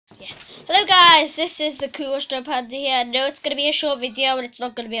Yeah. Hello guys, this is the Cool Star Panda here. I know it's going to be a short video and it's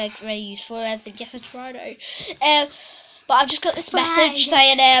not going to be like very useful or anything. Yes, it's Friday. But I've just got this message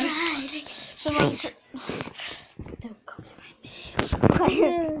saying someone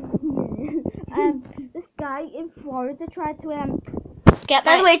this guy in Florida tried to get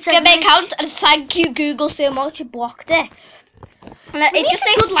my account, and thank you Google so much, you blocked it. And it just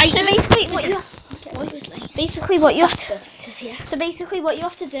says good light. So basically what you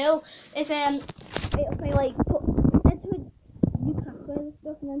have to do is it'll say like put enter a new password and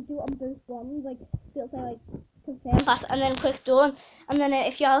stuff, and then do it on both ones. Like it'll say like confirm pass, and then click done. And then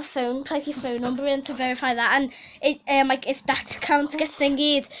if you have a phone, type your phone number in to verify that. And it like if that account gets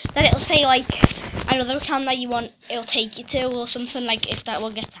thingied, then it'll say like another account that you want, it'll take you to or something, like if that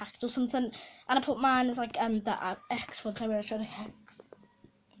one gets hacked or something. And I put mine as like that X one time I was trying to hack.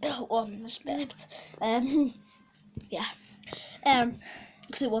 Oh, just burped. Yeah.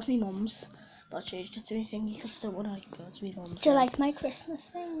 Because it was my mum's, but I changed it to my thingy because I don't want to go to my mum's. Do you like my Christmas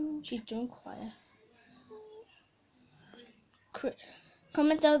things? She's doing quiet.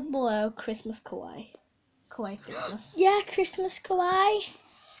 Comment down below Christmas kawaii. Kawaii Christmas. Yeah, Christmas kawaii.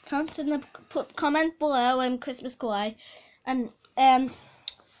 Comment below Christmas kawaii. And I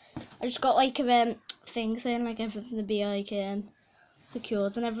just got like thing saying like everything to be like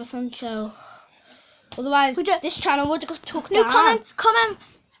secured and everything, so otherwise this channel would have took down. Comment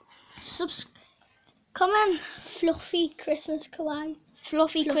fluffy Christmas kawaii.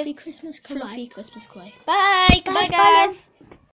 Fluffy Christmas kawaii. Bye. Goodbye, guys.